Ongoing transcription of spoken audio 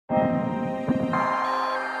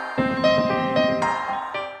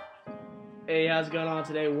how's it going on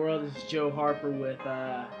today, world? This is Joe Harper with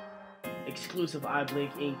exclusive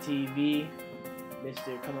iBleedInkTV,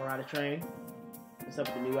 Mr. ThaTrain. What's up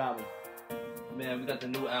with the new album? Man, we got the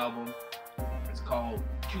new album. It's called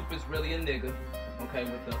Cupid's Really a Nigga. Okay,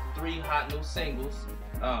 with the 3 hot new singles.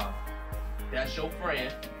 That's Your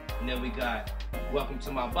Friend. And then we got Welcome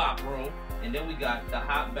to My Bop Room. And then we got the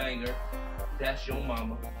hot banger, That's Your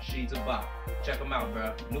Mama, She's a Bop. Check them out,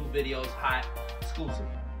 bro. New videos, hot, exclusive.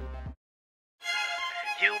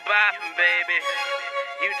 You boppin', baby,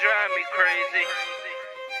 you drive me crazy.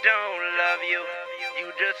 Don't love you,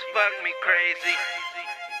 you just fuck me crazy.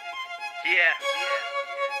 Yeah,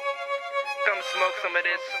 come smoke some of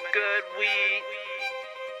this good weed.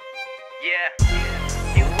 Yeah,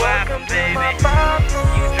 you boppin', baby,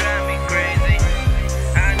 you drive me crazy.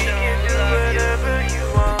 I don't love you,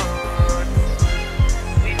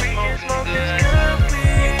 we smoke this good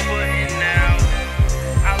weed. You putting out,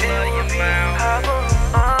 I love your mouth.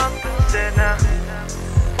 Now,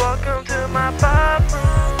 welcome to my pop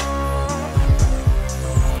room.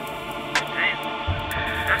 Hey,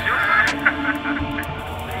 that's your friend.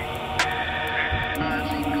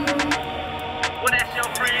 Well, that's your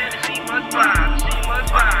friend and she must vibe. She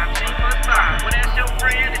must vibe. She must vibe. Well, that's your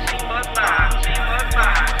friend and she must vibe. She must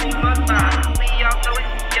vibe. She must vibe. We all know it.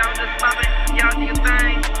 Y'all just poppin'. Y'all do your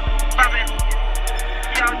thing. Poppin'.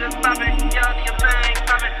 Y'all just poppin'. Y'all do your thing.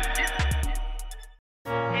 Poppin'.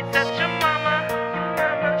 That's your mama,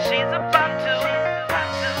 she's about to,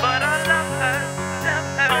 but I love her,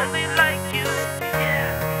 only like you,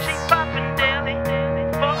 yeah, she poppin' daily,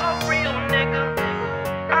 for a real nigga,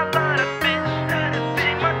 I love that bitch, she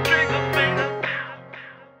my trigger finger.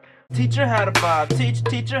 Teach her how to bob,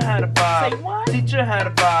 teach her how to bob. Say what? Teach her how to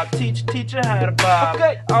bob, teach her how to bob.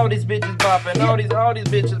 Okay. All these bitches bopping, all these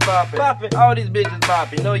bitches bopping, all these bitches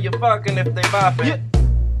bopping. Know you're fucking if they bopping.